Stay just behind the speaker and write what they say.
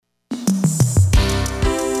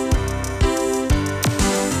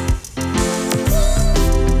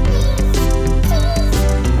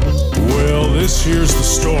here's the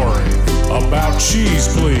story about Cheese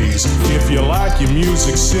Please. If you like your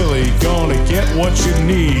music silly, gonna get what you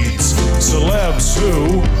need. Celebs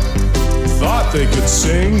who thought they could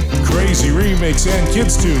sing crazy remakes and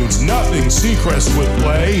kids' tunes, nothing Seacrest would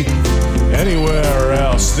play. Anywhere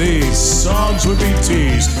else, these songs would be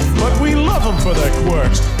teased, but we love them for their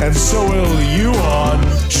quirks, and so will you on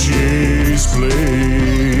Cheese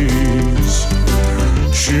Please.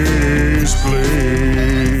 Cheese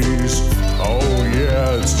Please. Oh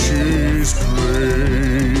yeah, it's Cheese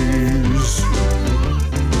Please.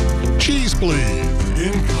 Cheese Please.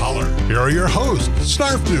 In color. Here are your hosts,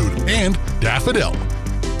 Snarf Dude and Daffodil.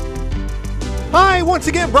 Hi, once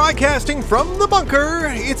again broadcasting from the bunker.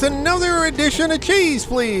 It's another edition of Cheese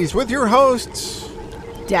Please with your hosts,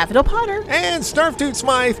 Daffodil Potter and Snarf Dude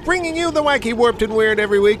Smythe, bringing you the wacky, warped, and weird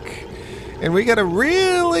every week. And we got a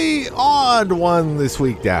really odd one this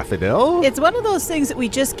week, Daffodil. It's one of those things that we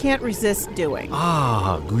just can't resist doing.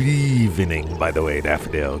 Good evening, by the way,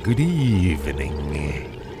 Daffodil. Good evening.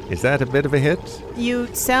 Is that a bit of a hit? You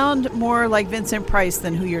sound more like Vincent Price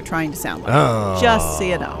than who you're trying to sound like. Just so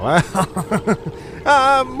you know.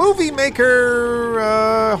 Horror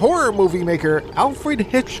movie maker Alfred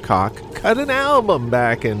Hitchcock cut an album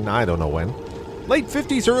back in, I don't know when, late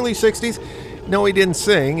 50s, early 60s. No, he didn't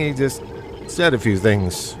sing. He just said a few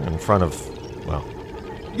things in front of, well,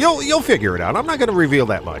 you'll figure it out. I'm not going to reveal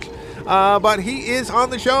that much. But he is on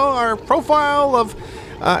the show, our profile of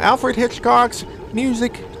Alfred Hitchcock's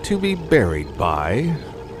music to be buried by.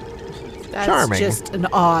 That's charming. Just an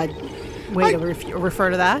odd way to refer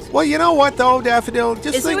to that. Well, you know what, though, Daffodil?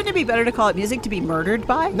 Wouldn't it be better to call it music to be murdered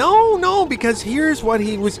by? No, because here's what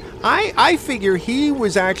he was. I figure he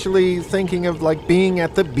was actually thinking of like being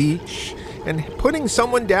at the beach and putting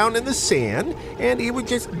someone down in the sand, and he would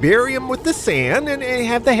just bury him with the sand and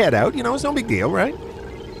have the head out. You know, it's no big deal, right?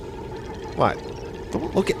 What?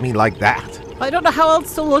 Don't look at me like that. I don't know how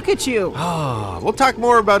else to look at you. We'll talk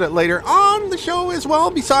more about it later on the show as well.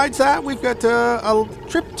 Besides that, we've got a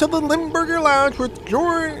trip to the Limburger Lounge with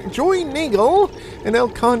Joy Nagel and El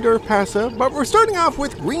Condor Pasa. But we're starting off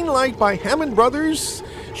with Green Light by Hammond Brothers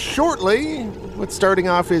shortly. What's starting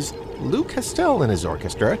off is Lou Castell and his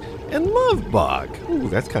orchestra and Love Bug. Ooh,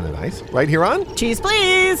 that's kind of nice. Right here on Cheese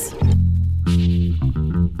Please.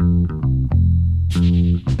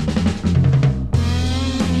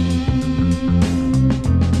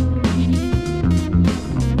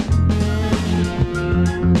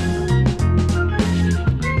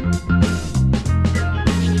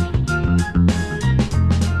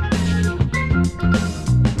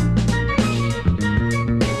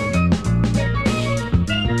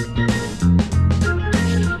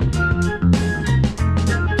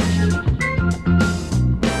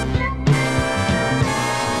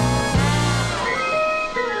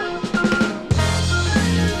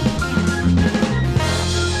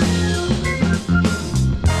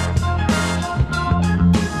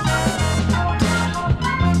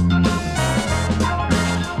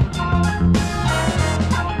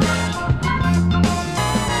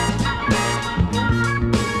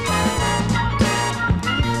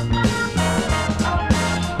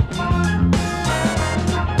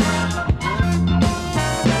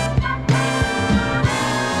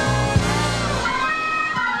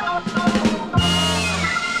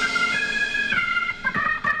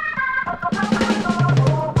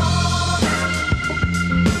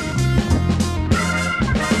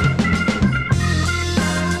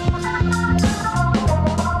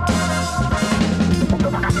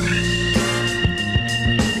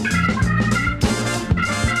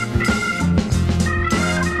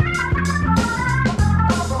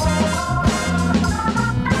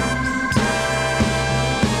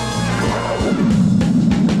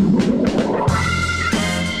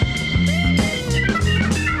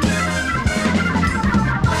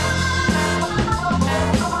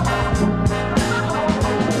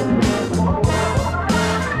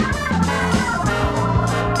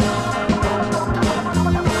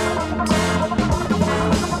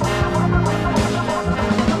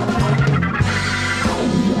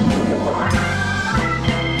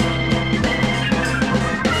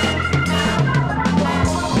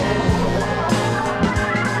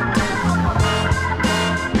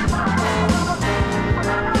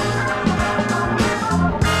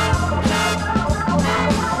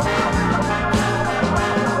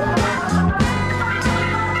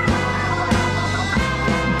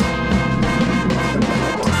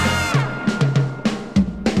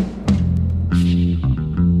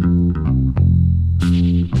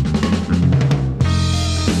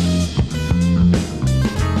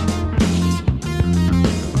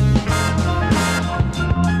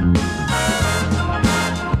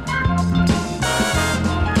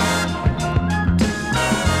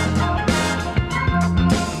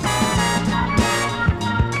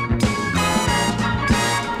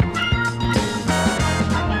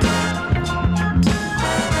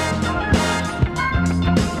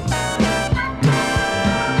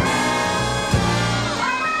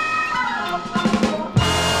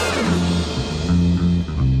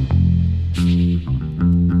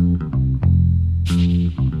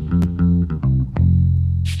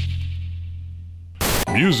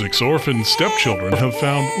 music's orphan stepchildren have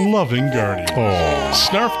found loving guardians.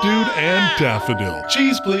 Snarf Dude and Daffodil.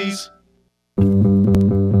 Cheese, please.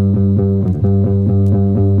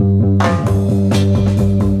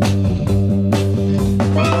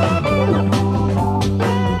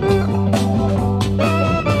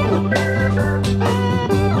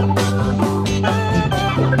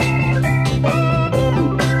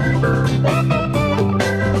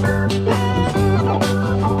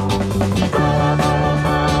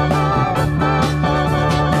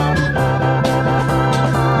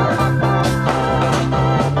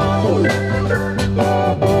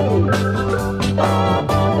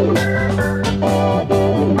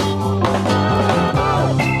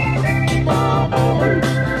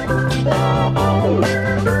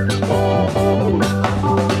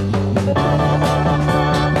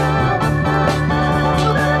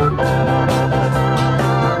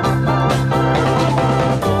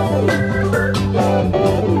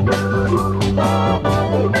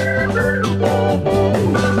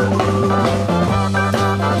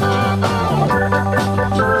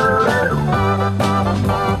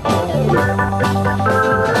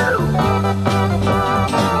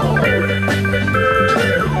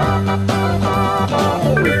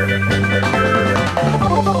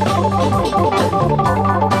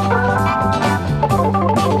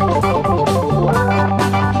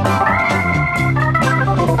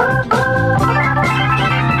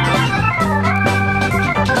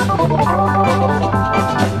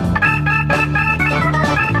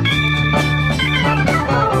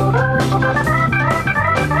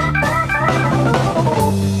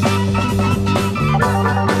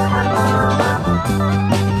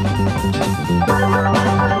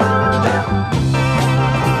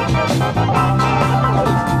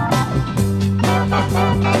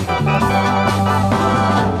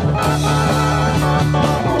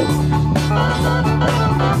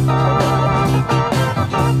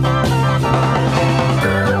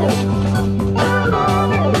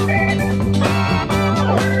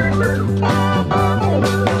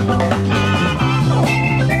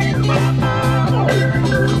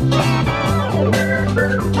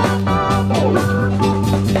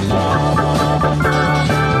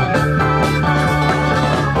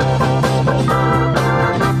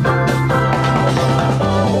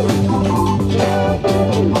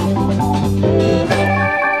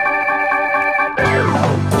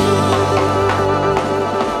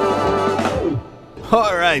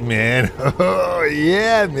 Man. Oh,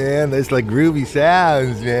 yeah, man. That's like groovy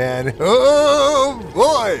sounds, man. Oh,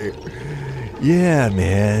 boy. Yeah,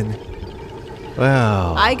 man.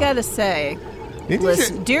 Wow. I gotta say,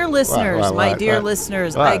 dear listeners, my dear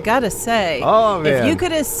listeners, I gotta say, oh, man. If you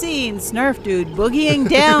could have seen Snarf Dude boogieing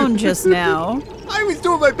down just now. I was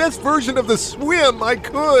doing my best version of the swim I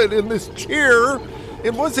could in this chair.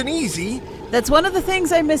 It wasn't easy. That's one of the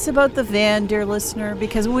things I miss about the van, dear listener,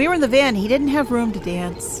 because when we were in the van, he didn't have room to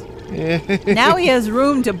dance. Now he has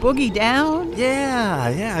room to boogie down.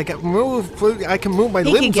 Yeah, I can move my limbs all around.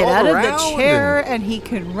 He can get out of the chair and he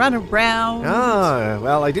can run around.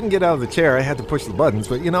 Well, I didn't get out of the chair. I had to push the buttons.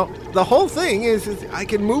 But, the whole thing is I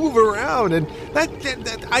can move around. And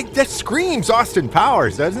that screams Austin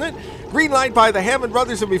Powers, doesn't it? Green Light by the Hammond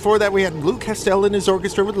Brothers. And before that, we had Lou Castell and his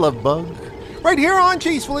orchestra with Love Bug. Right here on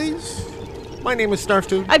Cheese Please. My name is Snarf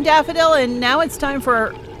Dude. I'm Daffodil, and now it's time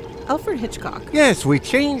for Alfred Hitchcock. Yes, we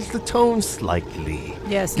changed the tone slightly.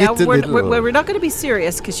 Yes, now we're not going to be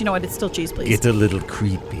serious, because you know what, it's still Cheese Please. Get a little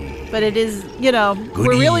creepy. But it is,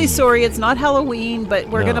 we're really sorry, it's not Halloween, but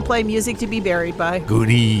we're going to play music to be buried by.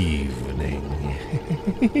 Good evening.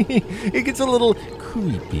 It gets a little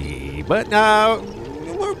creepy, but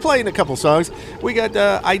we're playing a couple songs. We got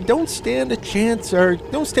I Don't Stand a Chance, or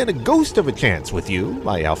Don't Stand a Ghost of a Chance with You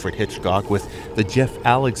by Alfred Hitchcock with the Jeff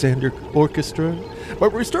Alexander Orchestra.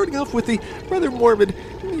 But we're starting off with the rather morbid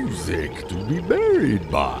Music to be Buried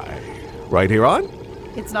by. Right here on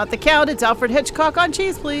It's Not the Count, it's Alfred Hitchcock on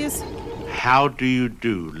Cheese Please. How do you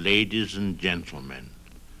do, ladies and gentlemen?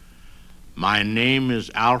 My name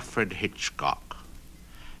is Alfred Hitchcock,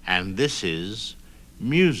 and this is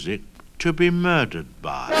Music to be Murdered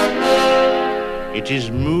by. It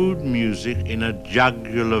is mood music in a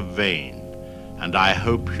jugular vein, and I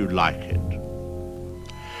hope you like it.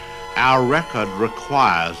 Our record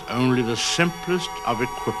requires only the simplest of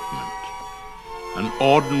equipment: an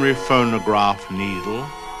ordinary phonograph needle,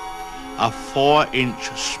 a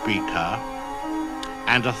 4-inch speaker,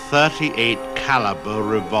 and a .38 caliber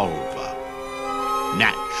revolver.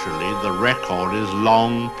 Naturally, the record is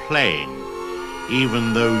long playing,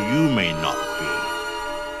 even though you may not be.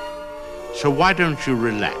 So why don't you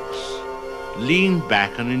relax, lean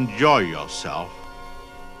back and enjoy yourself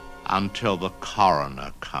until the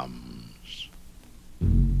coroner comes.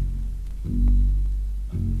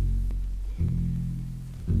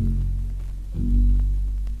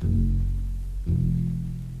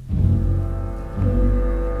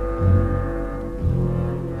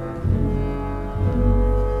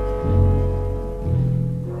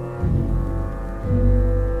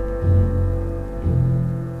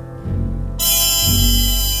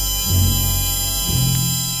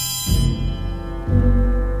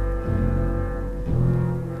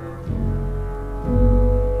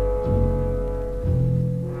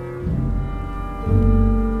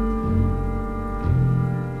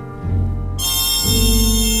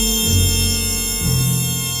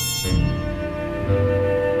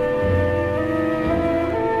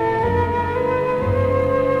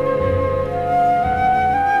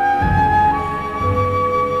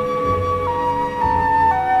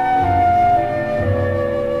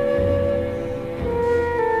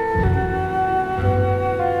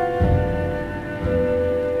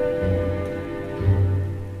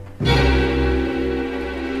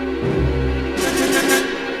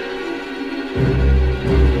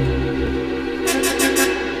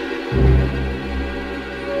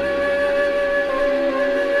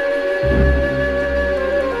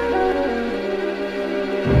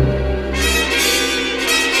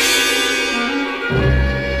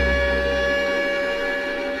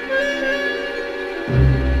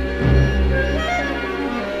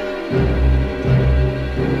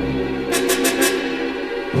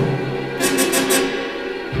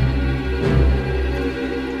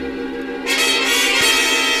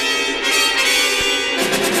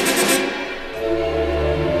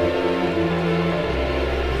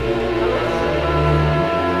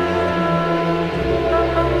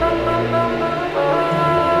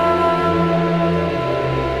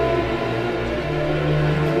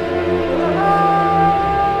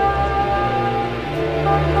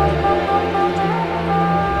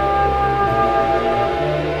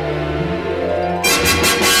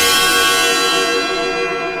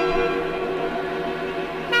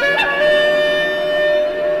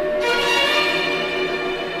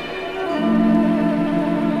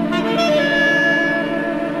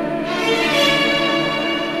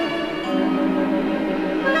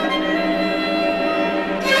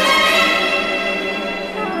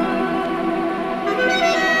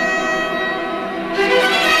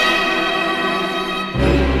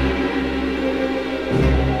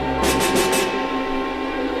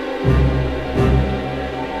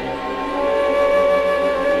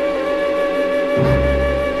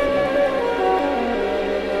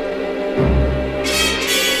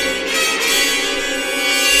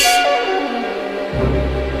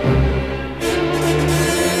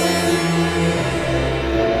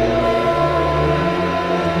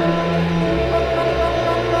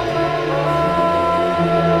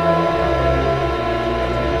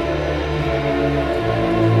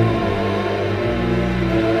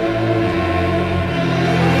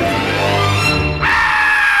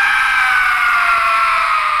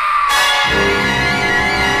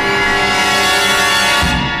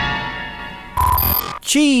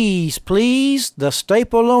 Cheese, please, the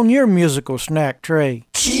staple on your musical snack tray.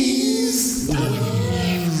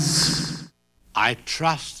 I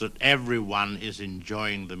trust that everyone is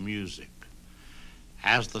enjoying the music.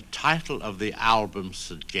 As the title of the album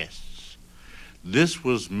suggests, this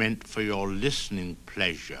was meant for your listening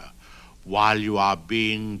pleasure while you are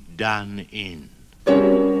being done in.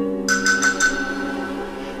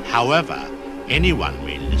 However, anyone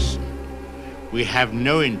may listen. We have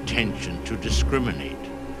no intention to discriminate.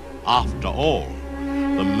 After all,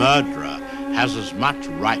 the murderer has as much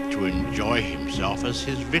right to enjoy himself as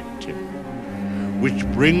his victim. Which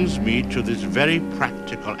brings me to this very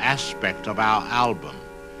practical aspect of our album.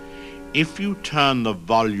 If you turn the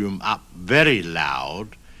volume up very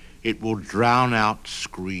loud, it will drown out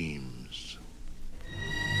screams.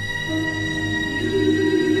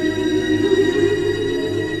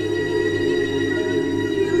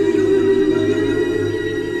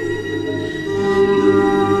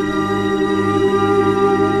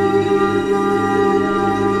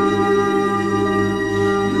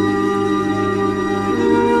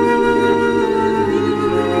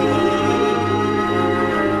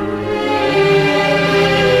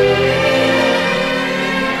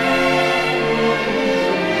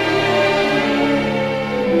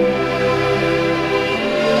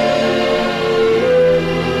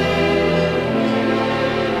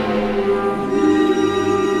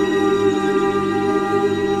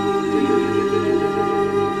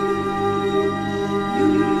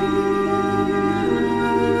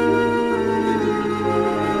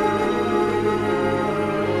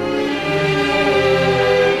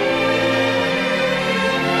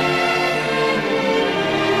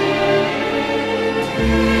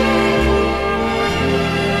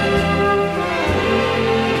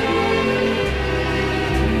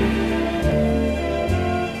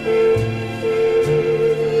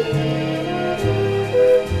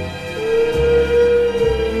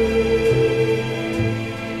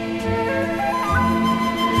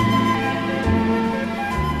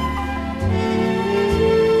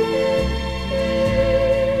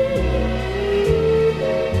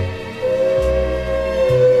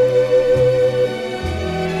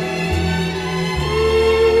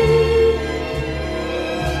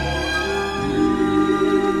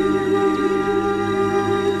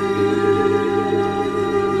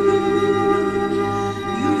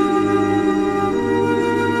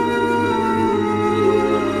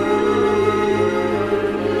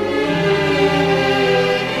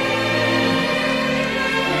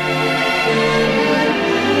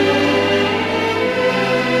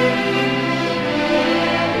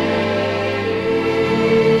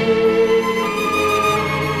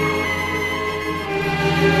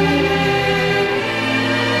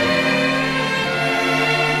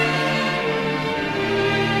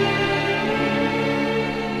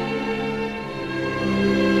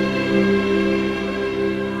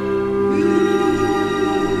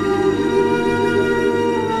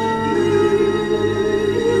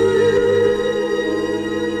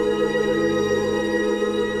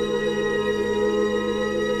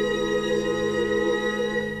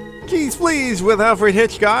 Please with Alfred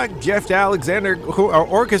Hitchcock, Jeff Alexander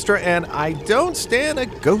Orchestra, and I Don't Stand a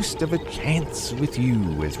Ghost of a Chance with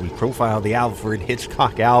You as we profile the Alfred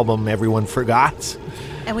Hitchcock album everyone forgot.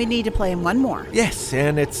 And we need to play him one more. Yes,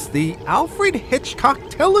 and it's the Alfred Hitchcock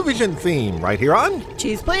television theme right here on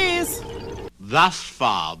Cheese Please. Thus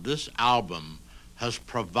far, this album has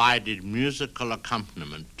provided musical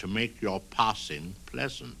accompaniment to make your passing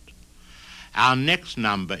pleasant. Our next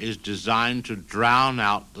number is designed to drown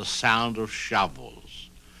out the sound of shovels,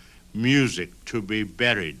 music to be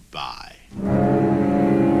buried by.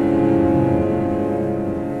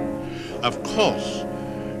 Of course,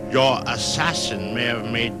 your assassin may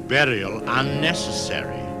have made burial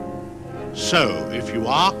unnecessary. So, if you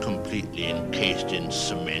are completely encased in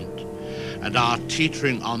cement and are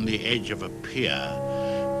teetering on the edge of a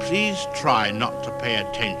pier, please try not to pay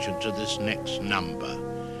attention to this next number.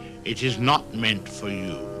 It is not meant for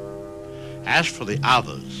you. As for the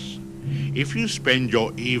others, if you spend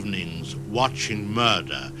your evenings watching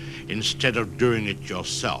murder instead of doing it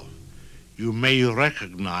yourself, you may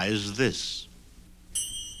recognize this.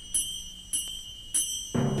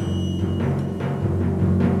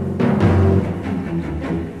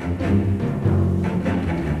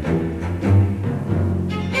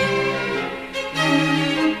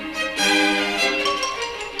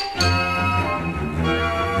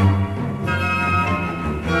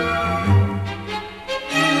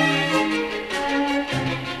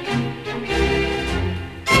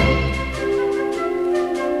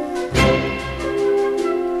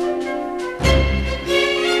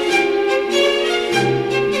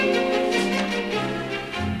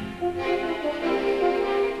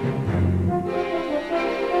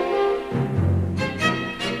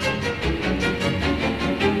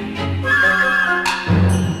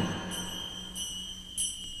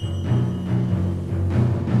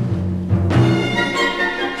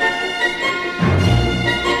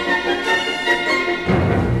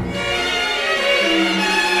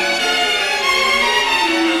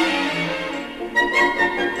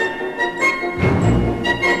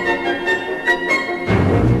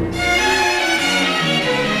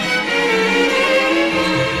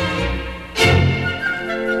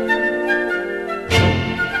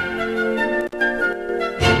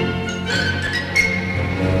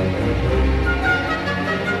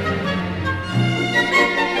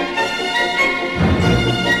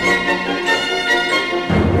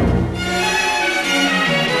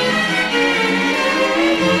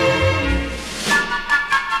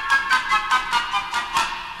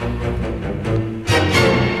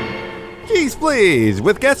 Please,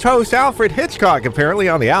 with guest host Alfred Hitchcock, apparently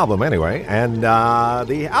on the album anyway, and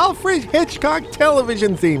the Alfred Hitchcock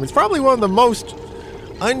television theme. It's probably one of the most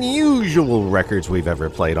unusual records we've ever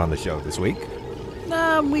played on the show this week.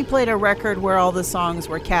 We played a record where all the songs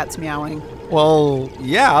were cats meowing. Well,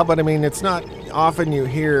 yeah, but I mean, it's not often you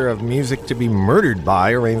hear of music to be murdered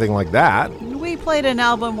by or anything like that. We played an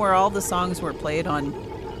album where all the songs were played on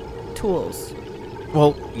tools.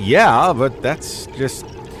 Well, yeah, but that's just...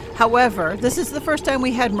 However, this is the first time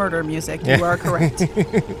we had murder music. You are correct.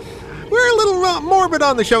 We're a little morbid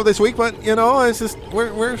on the show this week, but you know, it's just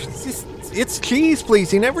it's Cheese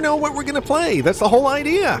Please. You never know what we're gonna play. That's the whole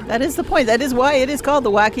idea. That is the point. That is why it is called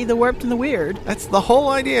the Wacky, the Warped, and the Weird. That's the whole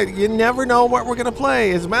idea. You never know what we're gonna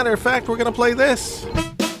play. As a matter of fact, we're gonna play this.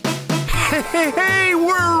 Hey,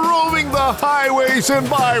 we're roaming the highways and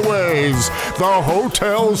byways, the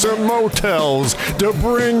hotels and motels, to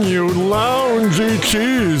bring you loungy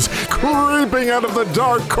cheese creeping out of the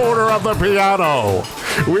dark corner of the piano.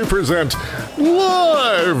 We present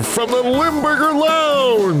live from the Limburger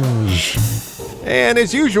Lounge. And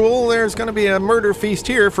as usual, there's going to be a murder feast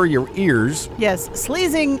here for your ears. Yes,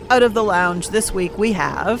 sleazing out of the lounge this week we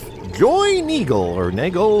have... Joy Nagel, or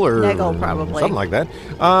probably. Something like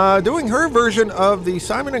that. Doing her version of the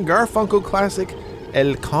Simon and Garfunkel classic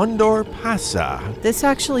El Condor Pasa. This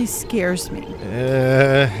actually scares me.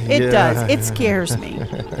 It does. It scares me.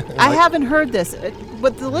 I haven't heard this.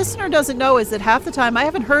 What the listener doesn't know is that half the time I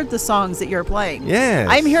haven't heard the songs that you're playing. Yes.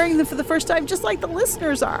 I'm hearing them for the first time just like the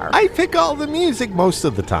listeners are. I pick all the music most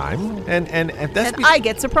of the time. And I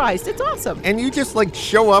get surprised. It's awesome. And you just like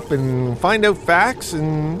show up and find out facts,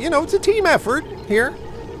 and you know, it's a team effort here.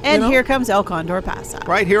 And here comes El Condor Pasa.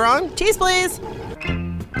 Right here on Cheese Please.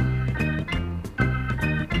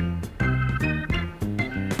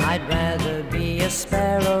 I'd rather be a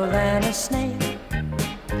sparrow than a snake.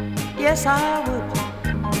 Yes, I would.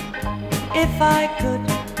 If I could,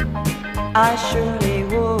 I surely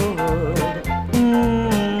would.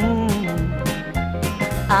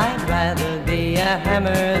 I'd rather be a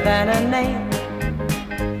hammer than a nail.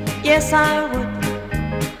 Yes, I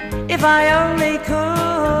would. If I only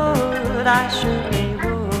could, I surely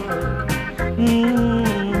would.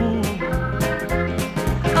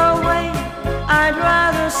 Away, I'd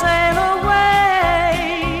rather sail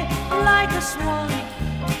away like a swan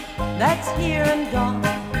that's here and gone.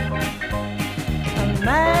 A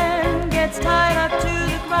man gets tied up to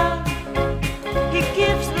the ground. He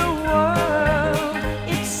gives the world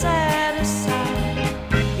its saddest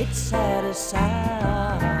sound. Its saddest sound.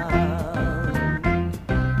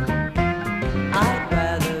 I'd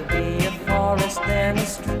rather be a forest than a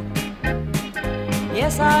street.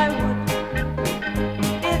 Yes, I would.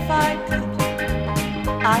 If I could,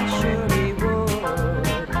 I surely would.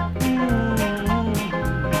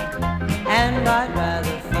 And I'd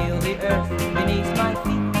rather feel the earth beneath my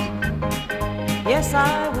feet. Yes,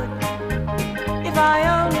 I would. If I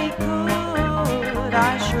only could,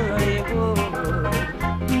 I surely would.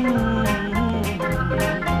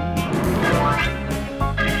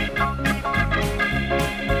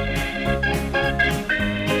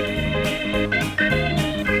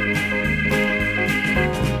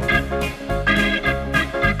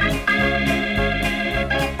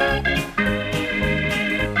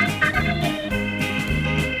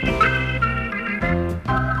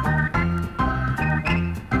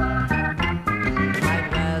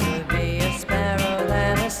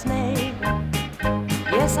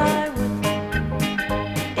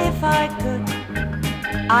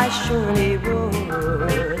 I surely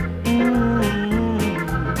would.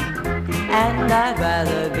 And I'd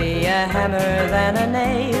rather be a hammer than a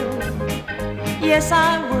nail. Yes,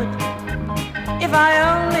 I would. If I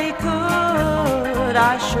only could,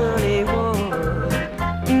 I surely would.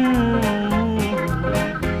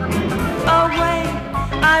 Away,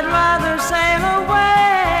 I'd rather sail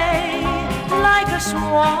away like a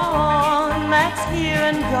swan that's here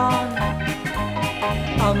and gone.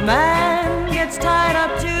 A man gets tied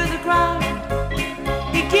up to the ground.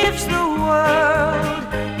 He gives the world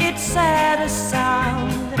its saddest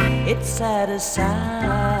sound. Its saddest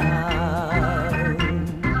sound.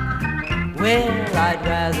 Well, I'd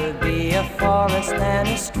rather be a forest than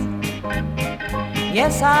a street.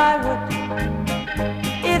 Yes, I would.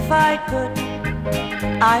 If I could,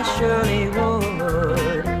 I surely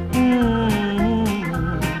would.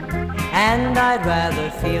 And I'd rather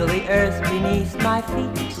feel the earth beneath my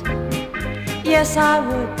feet. Yes, I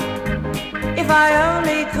would. If I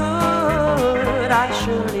only could, I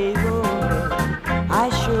surely would. I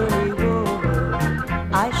surely would.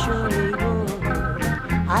 I surely would.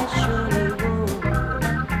 I surely would.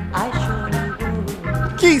 I surely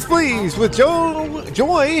would. Keys, please, with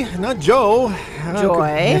Joy, not Joe.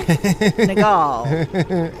 Joy. Nagal.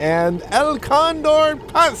 And El Condor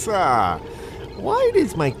Pasa. Why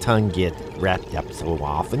does my tongue get wrapped up so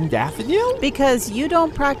often, Daffodil? Because you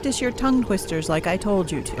don't practice your tongue twisters like I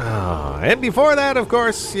told you to. Oh, and before that, of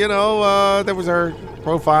course, there was our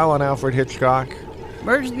profile on Alfred Hitchcock.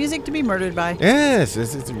 Music to be murdered by. Yes,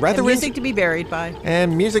 it's rather and music to be buried by.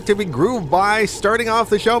 And music to be grooved by. Starting off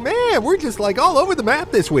the show, man, we're just like all over the map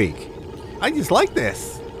this week. I just like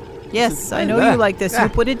this. Yes, I know you like this. You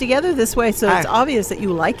put it together this way, so it's obvious that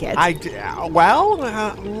you like it. Yeah,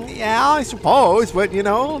 I suppose, but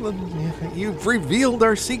you've revealed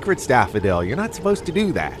our secrets, Daffodil. You're not supposed to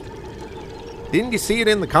do that. Didn't you see it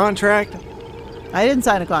in the contract? I didn't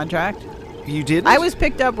sign a contract. You didn't? I was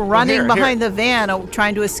picked up running behind the van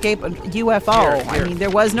trying to escape a UFO. Here. I mean, there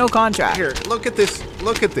was no contract. Here, look at this.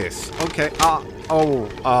 Okay.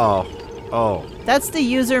 That's the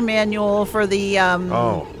user manual for the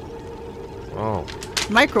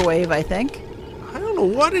microwave, I think. I don't know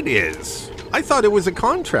what it is. I thought it was a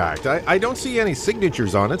contract. I don't see any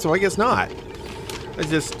signatures on it, so I guess not.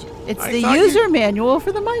 It's the user manual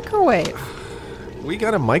for the microwave. We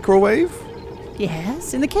got a microwave?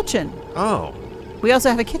 Yes, in the kitchen. Oh. We also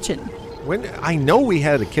have a kitchen. I know we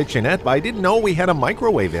had a kitchenette, but I didn't know we had a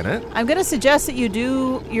microwave in it. I'm going to suggest that you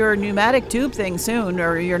do your pneumatic tube thing soon,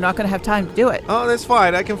 or you're not going to have time to do it. Oh, that's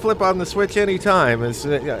fine. I can flip on the switch anytime.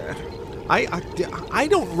 I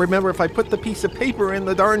don't remember if I put the piece of paper in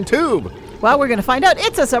the darn tube. Well, we're going to find out.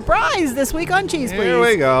 It's a surprise this week on Cheese Please. Here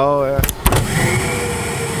we go.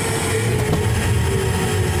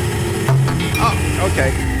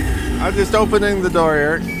 Okay. I'm just opening the door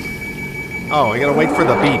here. Oh, I got to wait for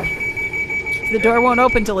the beep. The door won't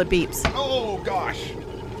open till it beeps. Oh, gosh.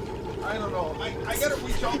 I don't know. I got to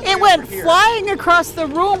reach over. It went flying across the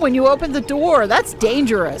room when you opened the door. That's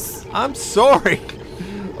dangerous. I'm sorry.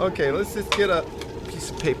 Okay, let's just get a piece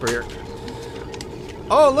of paper here.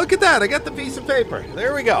 Oh, look at that. I got the piece of paper.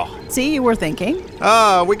 There we go. See, you were thinking.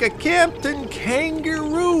 We got Captain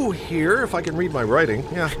Kangaroo here, if I can read my writing.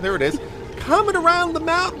 Yeah, there it is. Coming around the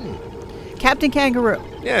mountain. Captain Kangaroo.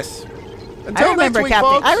 Yes. I Until next remember week,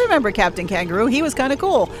 folks. I remember Captain Kangaroo. He was kind of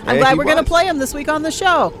cool. I'm Yeah, glad he we're going to was. play him this week on the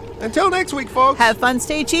show. Until next week, folks. Have fun,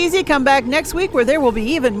 stay cheesy. Come back next week where there will be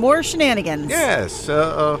even more shenanigans. Yes.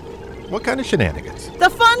 What kind of shenanigans? The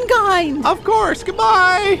fun kind. Of course.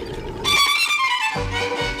 Goodbye.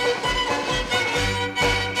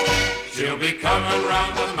 She'll be coming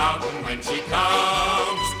round the mountain when she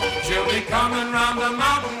comes. She'll be coming round the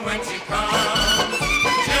mountain when she comes.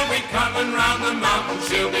 She'll be coming round the mountain.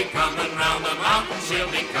 She'll be coming round the mountain. She'll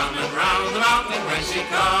be coming round the mountain when she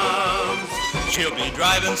comes. She'll be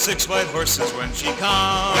driving 6 white horses when she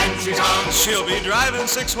comes. When she comes. She'll be driving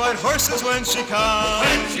 6 white horses when she comes.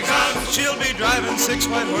 When she comes. She'll be driving 6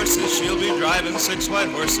 white horses. She'll be driving 6 white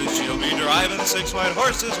horses. She'll be driving 6 white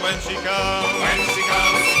horses when she comes. When she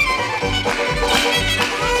comes.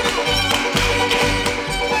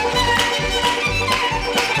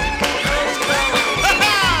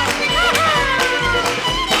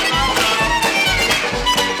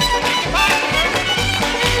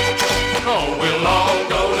 Oh, we'll all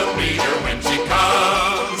go to meet her when she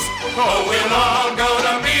comes. Oh, we'll all go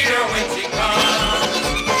to meet her when she comes.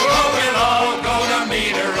 Oh, we'll all go to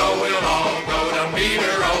meet her. Oh, we'll all go to meet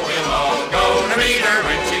her. Oh, we'll all go to meet her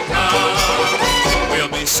when she comes. We'll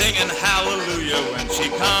be singing hallelujah when she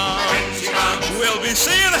comes. When she comes. We'll be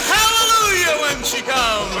singing hallelujah when she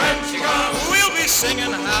comes. When she comes. We'll be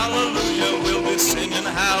singing hallelujah. We'll be singing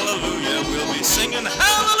hallelujah. We'll be singing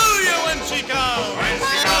hallelujah when she comes. When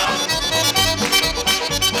she comes.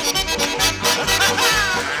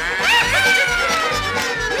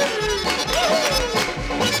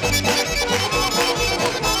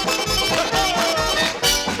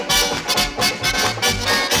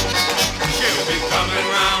 She'll be coming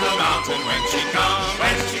round the mountain when she comes.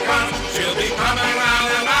 When she comes. She'll be coming round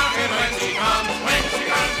the mountain when she comes. When she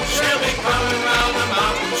comes. She'll be coming round the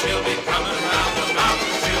mountain. She'll be coming round the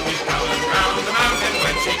mountain. She'll be coming round the mountain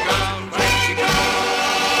when she comes. When she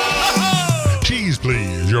comes. Cheese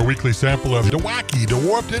Please, your weekly sample of the wacky,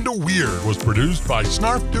 dwarfed into weird, was produced by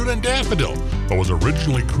Snarf Dude and Daffodil, but was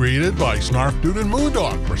originally created by Snarf Dude and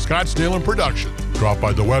Moondog for Scottsdale and Production. Drop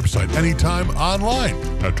by the website anytime online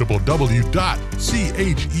at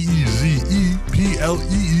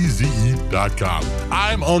www.cheezepleeze.com.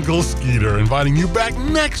 I'm Uncle Skeeter, inviting you back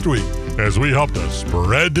next week as we help to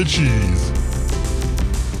spread the cheese.